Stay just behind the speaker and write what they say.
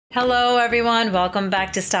Hello everyone, welcome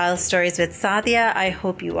back to Style Stories with Sadia. I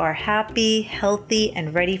hope you are happy, healthy,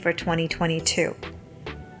 and ready for 2022.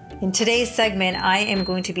 In today's segment, I am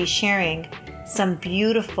going to be sharing some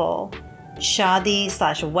beautiful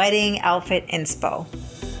shadi/wedding outfit inspo.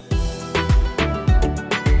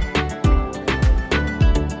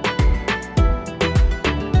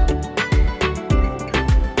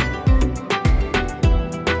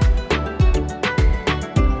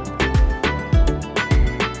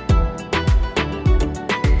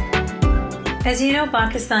 As you know,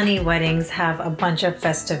 Pakistani weddings have a bunch of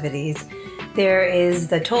festivities. There is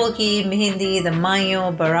the Tolki, Mehndi, the Mayo,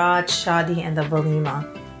 Barat, Shadi, and the Walima.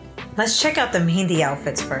 Let's check out the Mehndi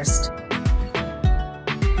outfits first.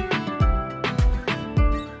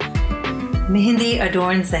 Mehndi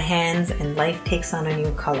adorns the hands and life takes on a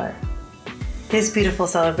new color. This beautiful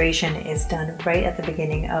celebration is done right at the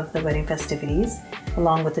beginning of the wedding festivities,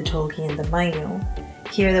 along with the Tolki and the Mayo.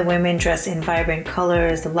 Here the women dress in vibrant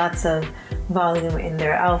colors, lots of volume in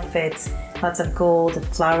their outfits, lots of gold,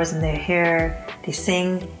 flowers in their hair. They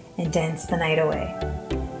sing and dance the night away.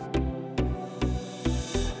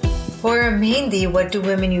 For Mehndi, what do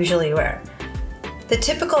women usually wear? The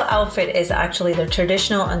typical outfit is actually the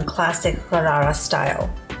traditional and classic Gharara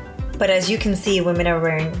style. But as you can see, women are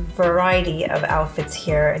wearing a variety of outfits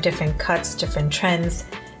here, different cuts, different trends.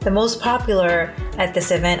 The most popular at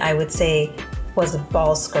this event, I would say, was the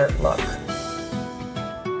ball skirt look.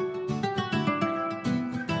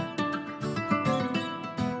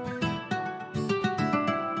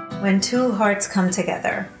 When two hearts come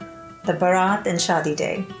together, the Barat and Shadi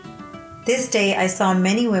day. This day I saw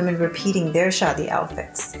many women repeating their Shadi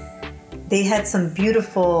outfits. They had some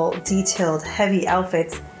beautiful, detailed, heavy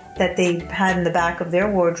outfits that they had in the back of their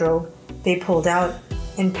wardrobe. They pulled out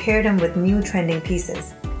and paired them with new trending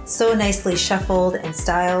pieces. So nicely shuffled and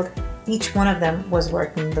styled, each one of them was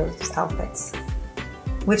working those outfits,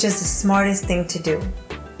 which is the smartest thing to do.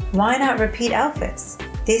 Why not repeat outfits?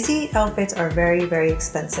 Desi outfits are very, very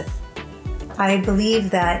expensive. I believe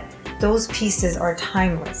that those pieces are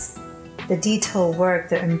timeless. The detail work,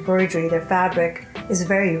 the embroidery, the fabric is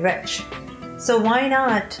very rich. So why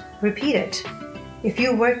not repeat it? If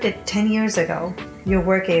you worked it 10 years ago, you'll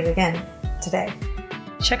work it again today.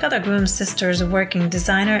 Check out the groom's sisters working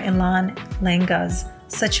designer elan lehengas.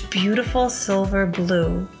 Such beautiful silver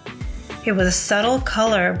blue. It was a subtle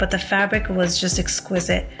color, but the fabric was just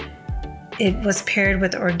exquisite. It was paired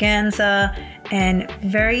with organza and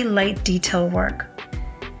very light detail work.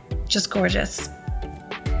 Just gorgeous.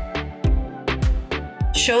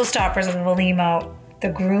 Showstoppers of the Walima, the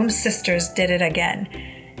groom's sisters did it again.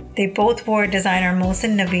 They both wore designer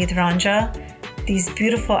Mohsin Naveed Ranja. These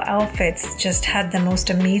beautiful outfits just had the most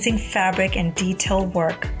amazing fabric and detail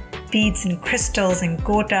work. Beads and crystals and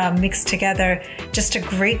gota mixed together. Just a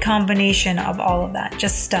great combination of all of that.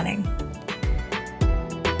 Just stunning.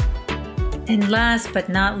 And last but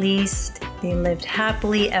not least, they lived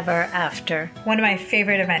happily ever after. One of my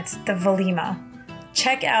favorite events, the Walima.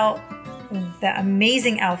 Check out the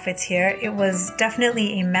amazing outfits here. It was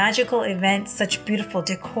definitely a magical event, such beautiful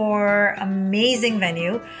decor, amazing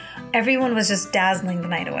venue. Everyone was just dazzling the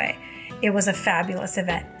night away. It was a fabulous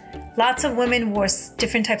event. Lots of women wore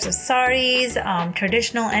different types of saris,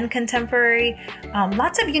 traditional and contemporary.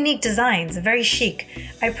 Lots of unique designs, very chic.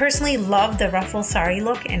 I personally love the ruffle sari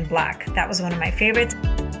look in black. That was one of my favorites.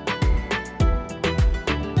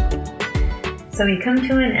 So we come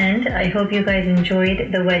to an end. I hope you guys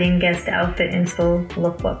enjoyed the wedding guest outfit inspo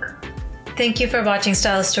lookbook. Thank you for watching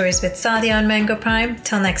Style Stories with Sadia on Mango Prime.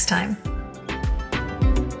 Till next time.